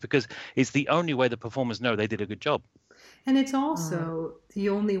noise, because it's the only way the performers know they did a good job. And it's also the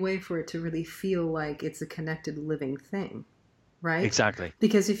only way for it to really feel like it's a connected living thing, right? Exactly.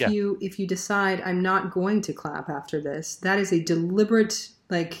 Because if you decide I'm not going to clap after this, that is a deliberate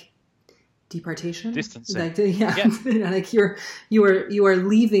departation, distancing. Like you are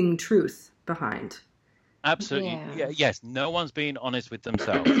leaving truth behind. Absolutely. Yeah. Yes. No one's being honest with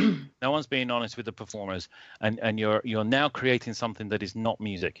themselves. No one's being honest with the performers, and you're now creating something that is not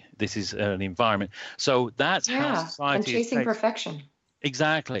music. This is an environment. So that's how society and chasing perfection.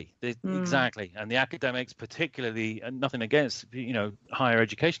 Exactly. Exactly. And the academics, particularly, and nothing against higher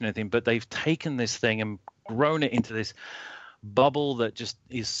education or anything, but they've taken this thing and grown it into this bubble that just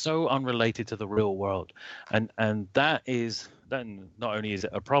is so unrelated to the real world, and that not only is it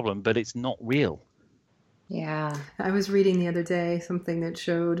a problem, but it's not real. Yeah. I was reading the other day something that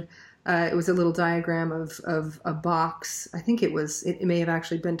showed it was a little diagram of a box. I think it may have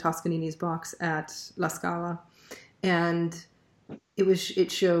actually been Toscanini's box at La Scala, and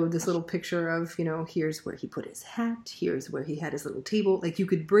it showed this little picture of here's where he put his hat, here's where he had his little table. Like, you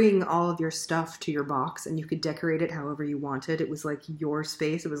could bring all of your stuff to your box and you could decorate it however you wanted. It was like your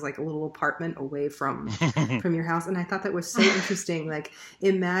space. It was like a little apartment away from your house. And I thought that was so interesting. Like,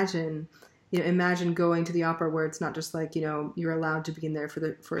 imagine going to the opera where it's not just like, you're allowed to be in there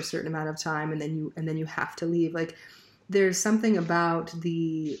for a certain amount of time and then you have to leave. Like, there's something about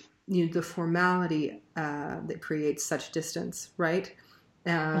the formality that creates such distance, right?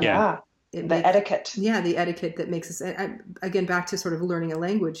 The etiquette. Yeah, the etiquette that makes us, again, back to sort of learning a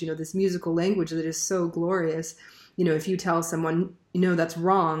language, this musical language that is so glorious. If you tell someone, that's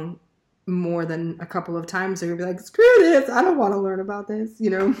wrong, more than a couple of times, they're gonna be like, screw this, I don't want to learn about this.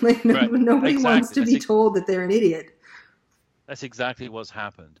 Nobody wants to be told that they're an idiot. That's exactly what's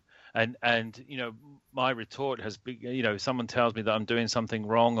happened. And my retort has been, someone tells me that I'm doing something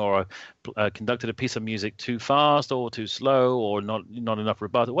wrong, or I conducted a piece of music too fast or too slow, or not enough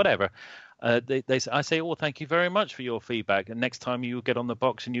rubato, whatever. I say, oh, thank you very much for your feedback. And next time you get on the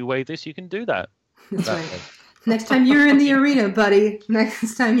box and you wave this, you can do that. That's right. Next time you're in the arena, buddy.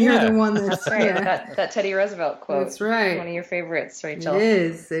 Next time you're the one that's right. Yeah. That Teddy Roosevelt quote. That's right. One of your favorites, Rachel. It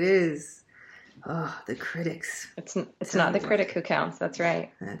is. It is. Oh, the critics. It's not the critic who counts. That's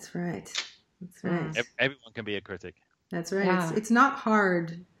right. That's right. That's right. Everyone can be a critic. That's right. Yeah. It's not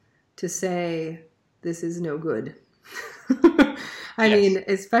hard to say this is no good. I mean,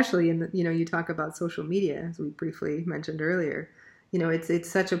 especially in the, you talk about social media, as we briefly mentioned earlier. It's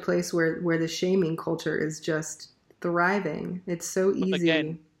such a place where the shaming culture is just thriving. It's so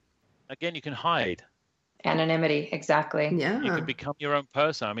easy. Again, you can hide. Anonymity, exactly. Yeah. You can become your own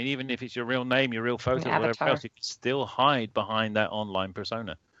person. I mean, even if it's your real name, your real photo, whatever else, you can still hide behind that online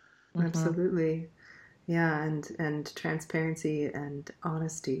persona. Absolutely. Yeah, and transparency and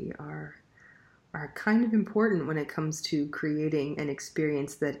honesty are kind of important when it comes to creating an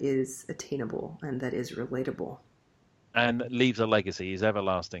experience that is attainable and that is relatable. And leaves a legacy, is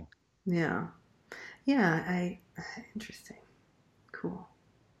everlasting. Yeah. Yeah, interesting. Cool.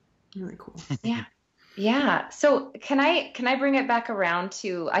 Really cool. Yeah. Yeah. So can I bring it back around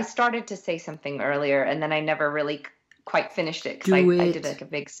to, I started to say something earlier and then I never really quite finished it because I did like a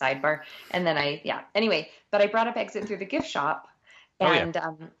big sidebar and then anyway, but I brought up Exit Through the Gift Shop. And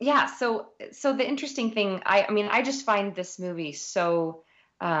so the interesting thing, I just find this movie so,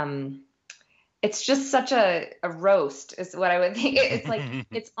 it's just such a roast is what I would think. It's like,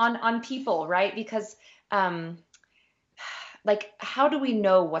 it's on people, right? Because, like, how do we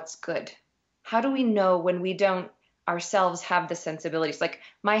know what's good? How do we know when we don't ourselves have the sensibilities? Like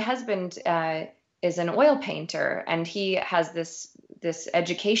my husband, is an oil painter and he has this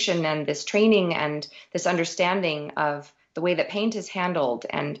education and this training and this understanding of the way that paint is handled.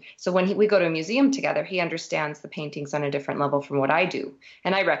 And so when we go to a museum together, he understands the paintings on a different level from what I do.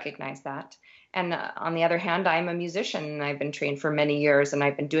 And I recognize that. And on the other hand, I'm a musician and I've been trained for many years and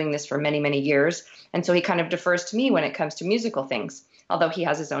I've been doing this for many, many years. And so he kind of defers to me when it comes to musical things, although he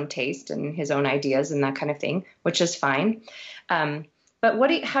has his own taste and his own ideas and that kind of thing, which is fine.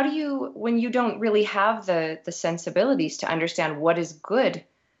 But how do you, when you don't really have the sensibilities to understand what is good,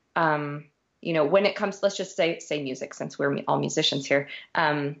 when it comes, let's just say music, since we're all musicians here,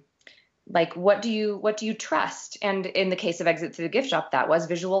 like what do you trust? And in the case of Exit Through the Gift Shop, that was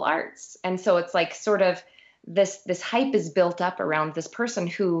visual arts. And so it's like sort of this hype is built up around this person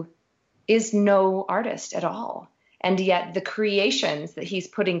who is no artist at all. And yet the creations that he's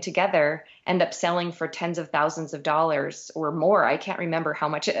putting together end up selling for tens of thousands of dollars or more. I can't remember how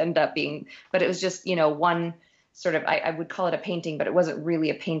much it ended up being, but it was just, one sort of, I would call it a painting, but it wasn't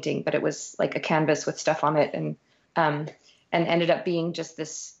really a painting, but it was like a canvas with stuff on it. And ended up being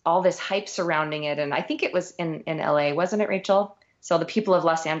just all this hype surrounding it. And I think it was in LA, wasn't it, Rachel? So the people of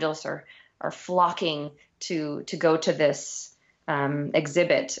Los Angeles are flocking to go to this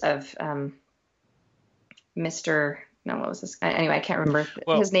exhibit of what was this guy? Anyway, I can't remember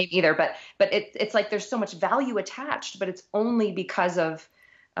his name either, but it's like there's so much value attached, but it's only because of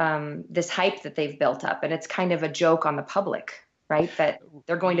this hype that they've built up. And it's kind of a joke on the public, right? That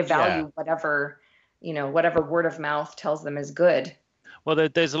they're going to value whatever word of mouth tells them is good. Well,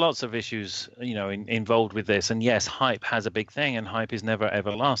 there's lots of issues, involved with this. And yes, hype has a big thing and hype is never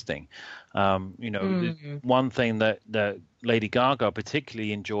everlasting. One thing that Lady Gaga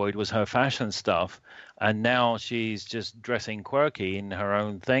particularly enjoyed was her fashion stuff. And now she's just dressing quirky in her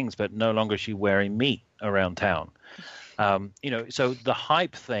own things, but no longer is she wearing meat around town. So the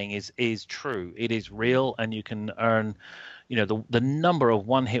hype thing is true. It is real and you can earn, the number of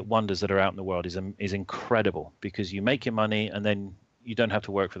one-hit wonders that are out in the world is incredible because you make your money and then you don't have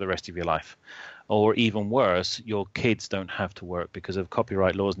to work for the rest of your life. Or even worse, your kids don't have to work because of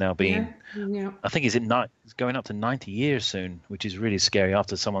copyright laws now being, I think it's going up to 90 years soon, which is really scary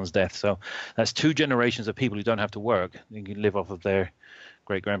after someone's death. So that's 2 generations of people who don't have to work. You can live off of their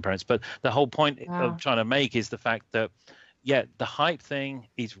great-grandparents. But the whole point of trying to make is the fact that, the hype thing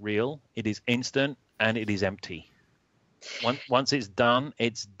is real, it is instant, and it is empty. Once it's done,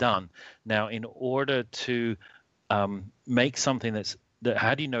 it's done. Now, in order to make something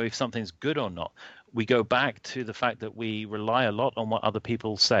how do you know if something's good or not? We go back to the fact that we rely a lot on what other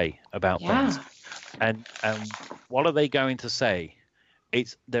people say about things. And what are they going to say?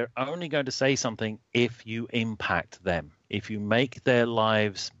 They're only going to say something if you impact them. If you make their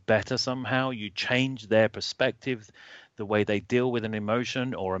lives better somehow, you change their perspective, the way they deal with an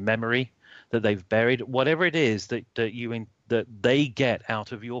emotion or a memory that they've buried, whatever it is that they get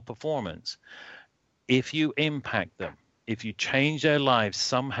out of your performance. If you impact them, if you change their lives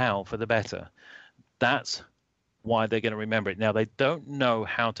somehow for the better, that's why they're going to remember it. Now, they don't know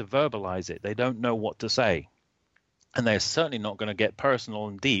how to verbalize it. They don't know what to say. And they're certainly not going to get personal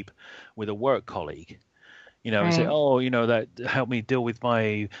and deep with a work colleague, and say, Right. oh, that helped me deal with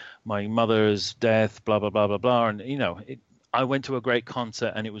my mother's death, blah, blah, blah, blah, blah. And, I went to a great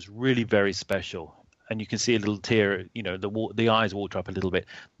concert and it was really very special. And you can see a little tear, the eyes water up a little bit.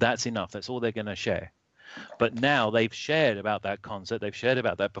 That's enough. That's all they're going to share. But now they've shared about that concert. They've shared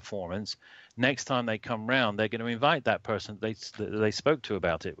about that performance. Next time they come round, they're going to invite that person they spoke to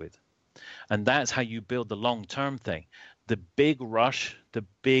about it with. And that's how you build the long-term thing. The big rush, the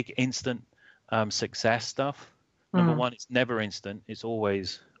big instant success stuff. Number one, it's never instant. It's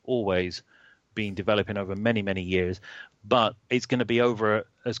always been developing over many, many years. But it's going to be over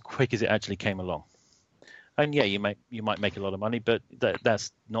as quick as it actually came along. And yeah, you might make a lot of money, but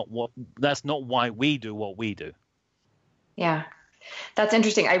that's not why we do what we do. Yeah, that's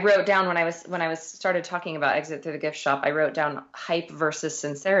interesting. I wrote down when I was started talking about Exit Through the Gift Shop, I wrote down hype versus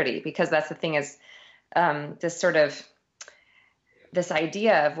sincerity, because that's the thing is this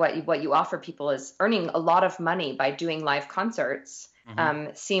idea of what you offer people is earning a lot of money by doing live concerts.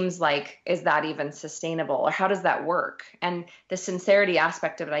 Seems like, is that even sustainable, or how does that work? And the sincerity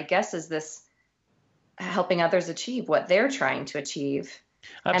aspect of it, I guess, is this helping others achieve what they're trying to achieve.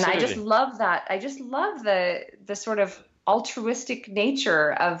 Absolutely. And I just love that. I just love the sort of altruistic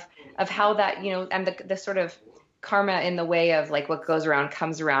nature of how that, and the sort of karma in the way of like what goes around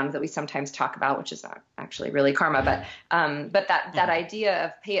comes around that we sometimes talk about, which is not actually really karma, but that idea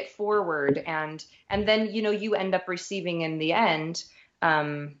of pay it forward and then, you end up receiving in the end.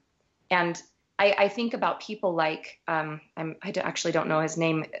 And I think about people like, I actually don't know his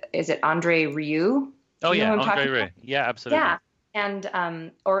name. Is it Andre Rieu? Oh yeah, Andre Rieu. Yeah, absolutely. Yeah.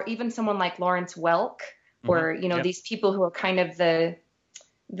 And, or even someone like Lawrence Welk, or, these people who are kind of the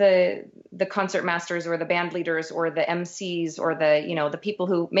concert masters or the band leaders or the MCs or the people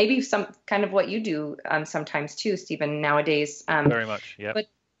who maybe some kind of what you do sometimes too, Stephen, nowadays. Very much. Yeah. But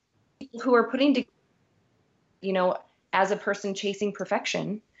people who are putting together, as a person chasing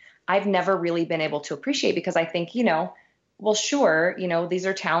perfection, I've never really been able to appreciate, because I think, well, sure, these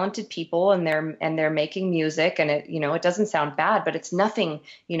are talented people and they're making music, and it doesn't sound bad, but it's nothing,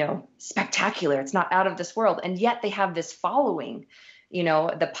 spectacular. It's not out of this world. And yet they have this following,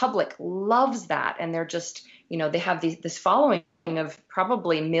 the public loves that. And they're just, they have this following of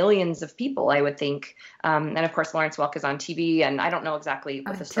probably millions of people, I would think. And of course, Lawrence Welk is on TV, and I don't know exactly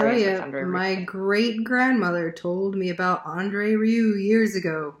what the story is with Andre Rieu. My great grandmother told me about Andre Rieu years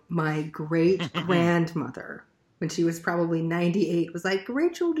ago. My great grandmother, when she was probably 98, was like,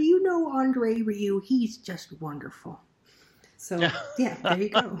 Rachel, do you know Andre Rieu? He's just wonderful. So yeah, there you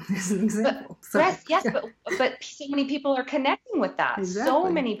go. There's an example. Yes, yeah. but so many people are connecting with that. Exactly.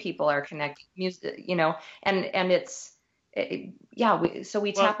 So many people are connecting music, and it's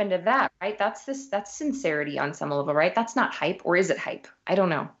we tap into that, right? That's sincerity on some level, right? That's not hype, or is it hype? I don't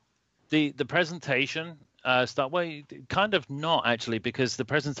know. The presentation stuff, well, kind of not actually, because the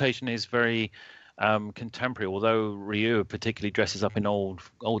presentation is very contemporary, although Rieu particularly dresses up in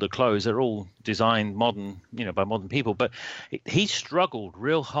older clothes. They're all designed modern, by modern people. But he struggled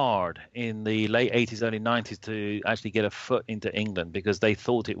real hard in the late 80s, early 90s to actually get a foot into England, because they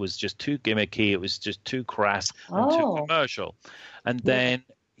thought it was just too gimmicky. It was just too crass and too commercial. And then,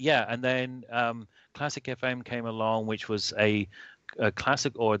 Classic FM came along, which was a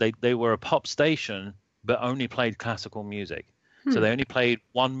classic, or they were a pop station, but only played classical music. So they only played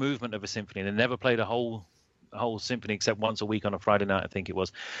one movement of a symphony. They never played a whole symphony except once a week on a Friday night, I think it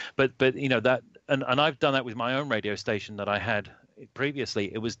was. But that, and I've done that with my own radio station that I had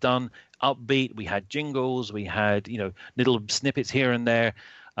previously. It was done upbeat. We had jingles. We had little snippets here and there.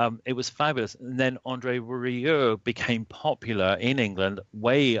 It was fabulous. And then Andre Rieu became popular in England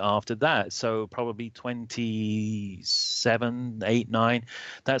way after that. So probably 27, 8, 9.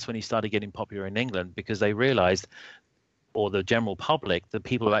 That's when he started getting popular in England, because they realized, or the general public, the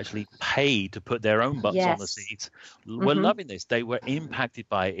people who actually paid to put their own butts on the seats, were loving this. They were impacted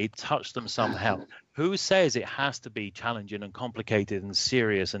by it. It touched them somehow. Who says it has to be challenging and complicated and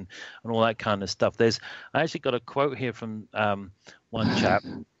serious and all that kind of stuff? I actually got a quote here from one chap,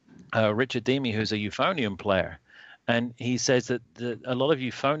 Richard Deemy, who's a euphonium player. And he says that a lot of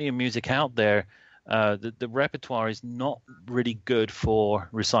euphonium music out there, the repertoire is not really good for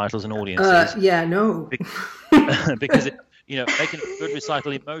recitals and audiences. No. Because making a good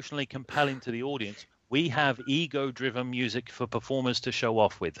recital emotionally compelling to the audience, we have ego-driven music for performers to show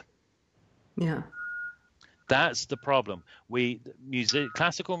off with. Yeah. That's the problem.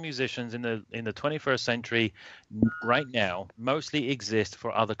 Classical musicians in the 21st century right now mostly exist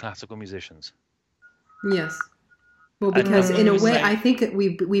for other classical musicians. Yes. Well, because And in a we way, say, I think that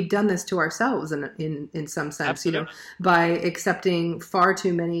we've done this to ourselves in some sense, absolutely. by accepting far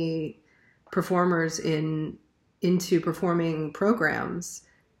too many performers into performing programs.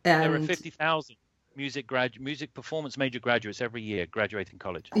 And There are 50,000 music performance major graduates every year graduating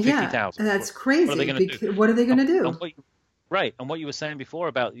college. yeah, 50,000. that's What are they crazy. going to do? What are they going to And do? right. And what you were saying before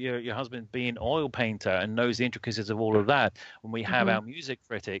about your husband being oil painter and knows the intricacies of all of that, when we have our music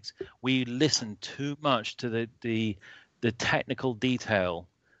critics, we listen too much to the technical detail,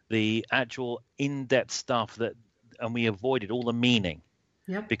 the actual in-depth stuff and we avoided all the meaning.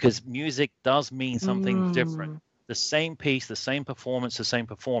 Yep. Because music does mean something different. The same piece, the same performance, the same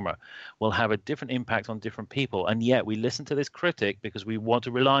performer will have a different impact on different people. And yet we listen to this critic because we want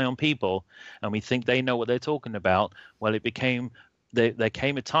to rely on people and we think they know what they're talking about. Well, there came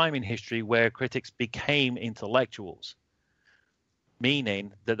a time in history where critics became intellectuals,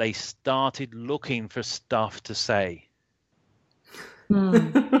 meaning that they started looking for stuff to say.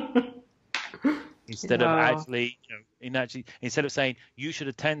 Instead of actually, instead of saying you should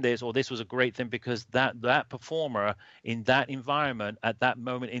attend this or this was a great thing because that performer in that environment at that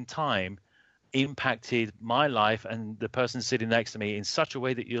moment in time impacted my life and the person sitting next to me in such a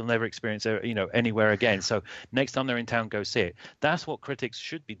way that you'll never experience anywhere again. So next time they're in town, go see it. That's what critics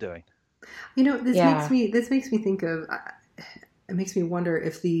should be doing. This makes me think of. It makes me wonder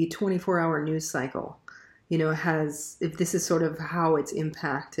if the 24-hour news cycle, if this is sort of how it's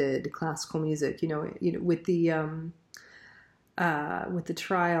impacted classical music, with the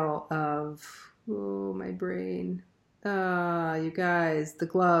trial of, my brain, you guys, the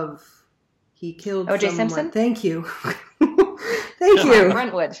glove, he killed O.J. someone. Simpson? Thank you. Thank you.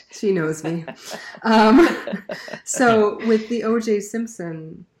 Brentwood. She knows me. So with the O.J.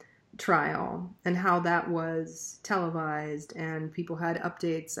 Simpson trial and how that was televised and people had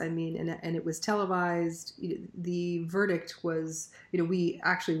updates, and it was televised. The verdict was, we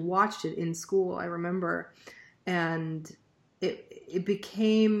actually watched it in school, I remember, and it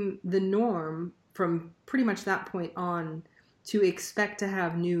became the norm from pretty much that point on to expect to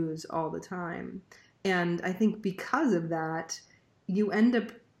have news all the time. And I think because of that, you end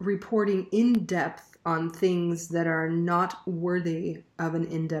up reporting in depth on things that are not worthy of an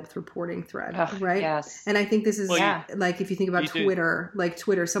in-depth reporting thread, right? Yes. And I think this is like if you think about Twitter,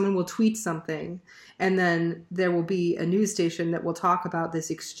 someone will tweet something and then there will be a news station that will talk about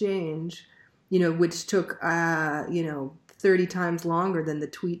this exchange, which took, 30 times longer than the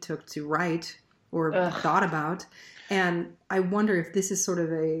tweet took to write or thought about. And I wonder if this is sort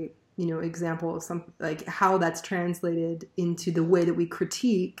of a, example of some, like how that's translated into the way that we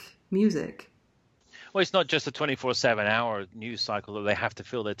critique music. Well, it's not just a 24/7 hour news cycle that they have to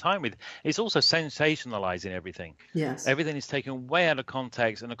fill their time with. It's also sensationalizing everything. Yes. Everything is taken way out of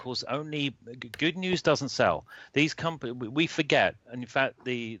context. And of course, only good news doesn't sell. These companies, we forget. And in fact,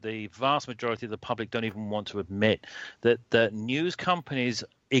 the vast majority of the public don't even want to admit that news companies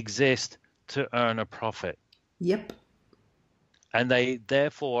exist to earn a profit. Yep. And they're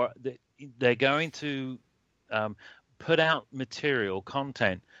going to put out material,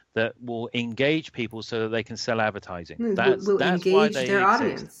 content that will engage people so that they can sell advertising. That's engage why they their exist.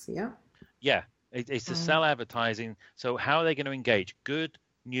 audience. Yeah. Yeah, it's to sell advertising. So how are they going to engage? Good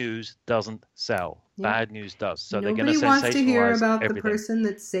news doesn't sell. Yeah. Bad news does. So nobody they're going to wants to hear about everything. The person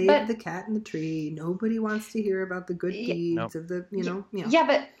that saved the cat in the tree. Nobody wants to hear about the good deeds of the,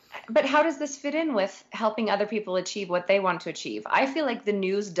 Yeah, but how does this fit in with helping other people achieve what they want to achieve? I feel like the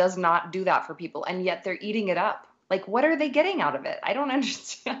news does not do that for people, and yet they're eating it up. Like, what are they getting out of it? I don't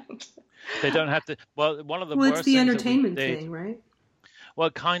understand. They don't have to. Well, one of the worst it's the entertainment thing, right? Well,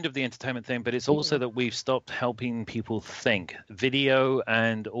 kind of the entertainment thing, but it's also that we've stopped helping people think. Video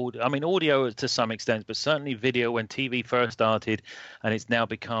and audio, audio to some extent, but certainly video when TV first started, and it's now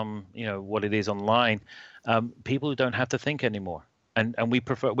become, what it is online. People don't have to think anymore. And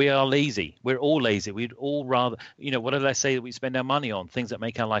we are lazy. We're all lazy. We'd all rather, what did I say that we spend our money on? Things that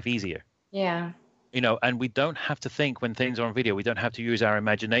make our life easier. Yeah. And we don't have to think when things are on video. We don't have to use our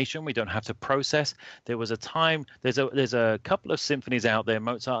imagination. We don't have to process. There was a time, there's a couple of symphonies out there,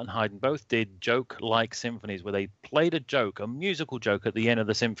 Mozart and Haydn both did joke-like symphonies where they played a musical joke at the end of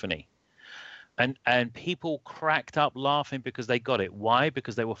the symphony. And people cracked up laughing because they got it. Why?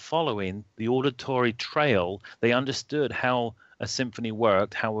 Because they were following the auditory trail. They understood how a symphony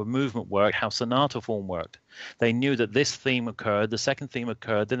worked, how a movement worked, how sonata form worked. They knew that this theme occurred, the second theme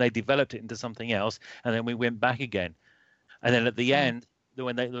occurred, then they developed it into something else, and then we went back again. And then at the end,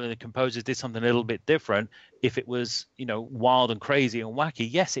 when the composers did something a little bit different, if it was, wild and crazy and wacky,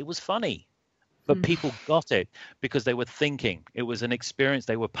 yes, it was funny. But people got it because they were thinking. It was an experience.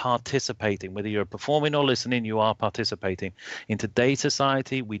 They were participating. Whether you're performing or listening, you are participating. In today's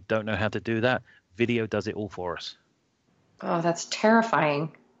society, we don't know how to do that. Video does it all for us. Oh, that's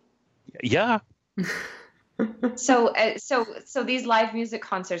terrifying. Yeah. So these live music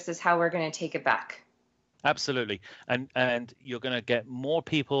concerts is how we're going to take it back. Absolutely. And you're going to get more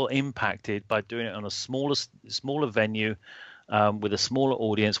people impacted by doing it on a smaller venue, with a smaller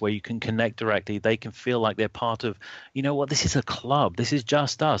audience where you can connect directly. They can feel like they're part of, you know what, this is a club. This is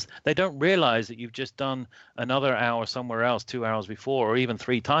just us. They don't realize that you've just done another hour somewhere else 2 hours before, or even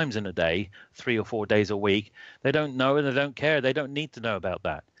 3 times in a day, 3 or 4 days a week. They don't know and they don't care. They don't need to know about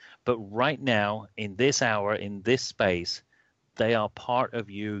that. But right now, in this hour, in this space, they are part of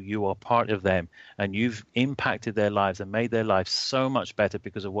you. You are part of them. And you've impacted their lives and made their lives so much better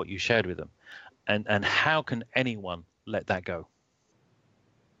because of what you shared with them. And how can anyone let that go?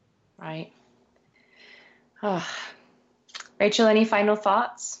 Right. Oh. Rachel, any final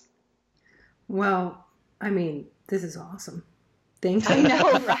thoughts? Well, I mean, this is awesome. Thank you. I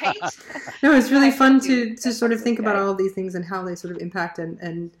know, right? No, it's really fun to sort of think about all of these things and how they sort of impact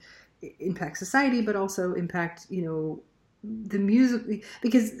and impact society, but also impact, the music.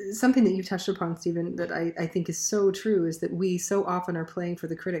 Because something that you touched upon, Stephen, that I think is so true is that we so often are playing for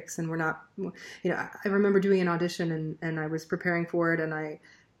the critics, and we're not. I remember doing an audition and I was preparing for it,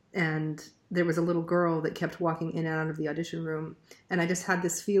 and there was a little girl that kept walking in and out of the audition room, and I just had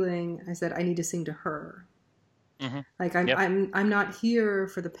this feeling. I said, I need to sing to her. Mm-hmm. Like I'm not here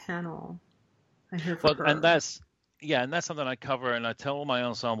for the panel. I'm here for her. And that's something I cover, and I tell all my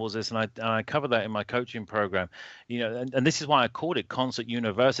ensembles this, and I cover that in my coaching program. And this is why I called it Concert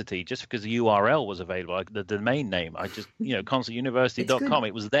University, just because the URL was available, like the domain name. I just concertuniversity.com.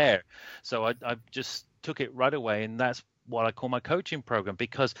 It was there, so I just took it right away, and that's what I call my coaching program,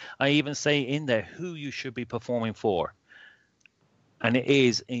 because I even say in there who you should be performing for. And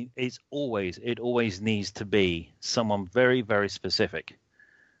it always needs to be someone very, very specific.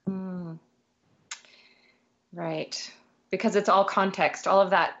 Right. Because it's all context. All of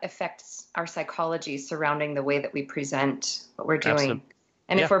that affects our psychology surrounding the way that we present what we're doing. Absolutely.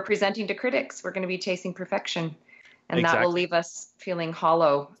 And if we're presenting to critics, we're going to be chasing perfection. And that will leave us feeling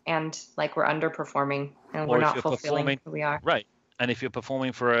hollow and like we're underperforming and we're not fulfilling who we are. Right. And if you're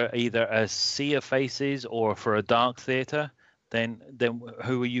performing for either a sea of faces or for a dark theater, then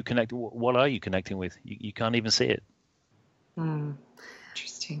who are you connecting? What are you connecting with? You can't even see it.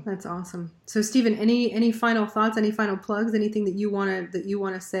 Interesting. That's awesome. So, Stephen, any final thoughts? Any final plugs? Anything that you want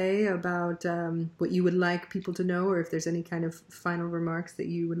to say about what you would like people to know, or if there's any kind of final remarks that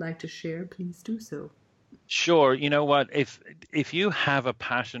you would like to share, please do so. Sure. You know what? If you have a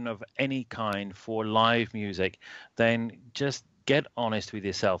passion of any kind for live music, then just get honest with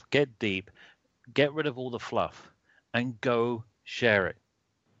yourself. Get deep. Get rid of all the fluff. And go share it.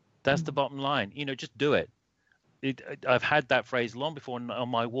 That's the bottom line. Just do it. I've had that phrase long before on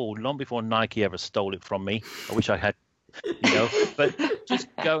my wall, long before Nike ever stole it from me. I wish I had, But just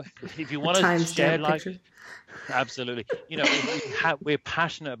go if you want to share live. Absolutely. We're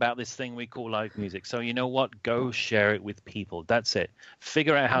passionate about this thing we call live music. So you know what? Go share it with people. That's it.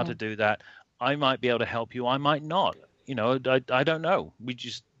 Figure out how to do that. I might be able to help you. I might not. I don't know.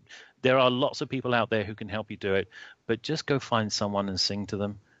 There are lots of people out there who can help you do it, but just go find someone and sing to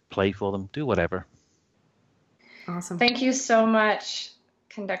them, play for them, do whatever. Awesome. Thank you so much,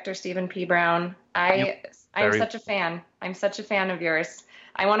 Conductor Stephen P. Brown. I am such a fan. I'm such a fan of yours.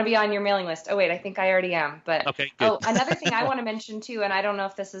 I want to be on your mailing list. Oh, wait, I think I already am. But okay, good. Another thing I want to mention too, and I don't know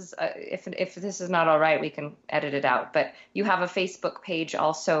if this is if this is not all right, we can edit it out. But you have a Facebook page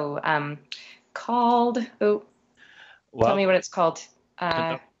also called. Tell me what it's called.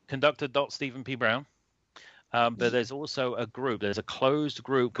 Conductor.Stephen P. Brown. But there's also a group. There's a closed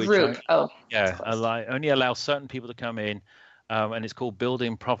group. Only allows certain people to come in, and it's called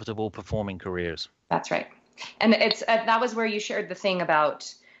Building Profitable Performing Careers. That's right. And it's that was where you shared the thing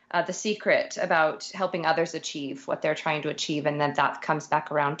about the secret about helping others achieve what they're trying to achieve, and then that comes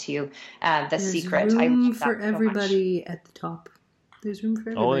back around to you. There's secret. Room for everybody at the top. There's room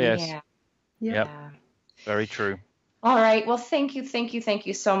for everybody. Oh yes. Yeah. Yep. Very true. All right. Well, thank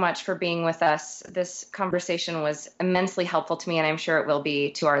you so much for being with us. This conversation was immensely helpful to me, and I'm sure it will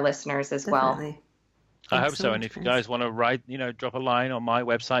be to our listeners as well. I hope so. And if you guys want to write, drop a line on my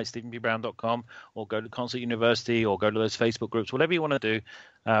website, stephenpbrown.com, or go to Concert University, or go to those Facebook groups, whatever you want to do,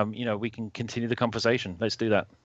 we can continue the conversation. Let's do that.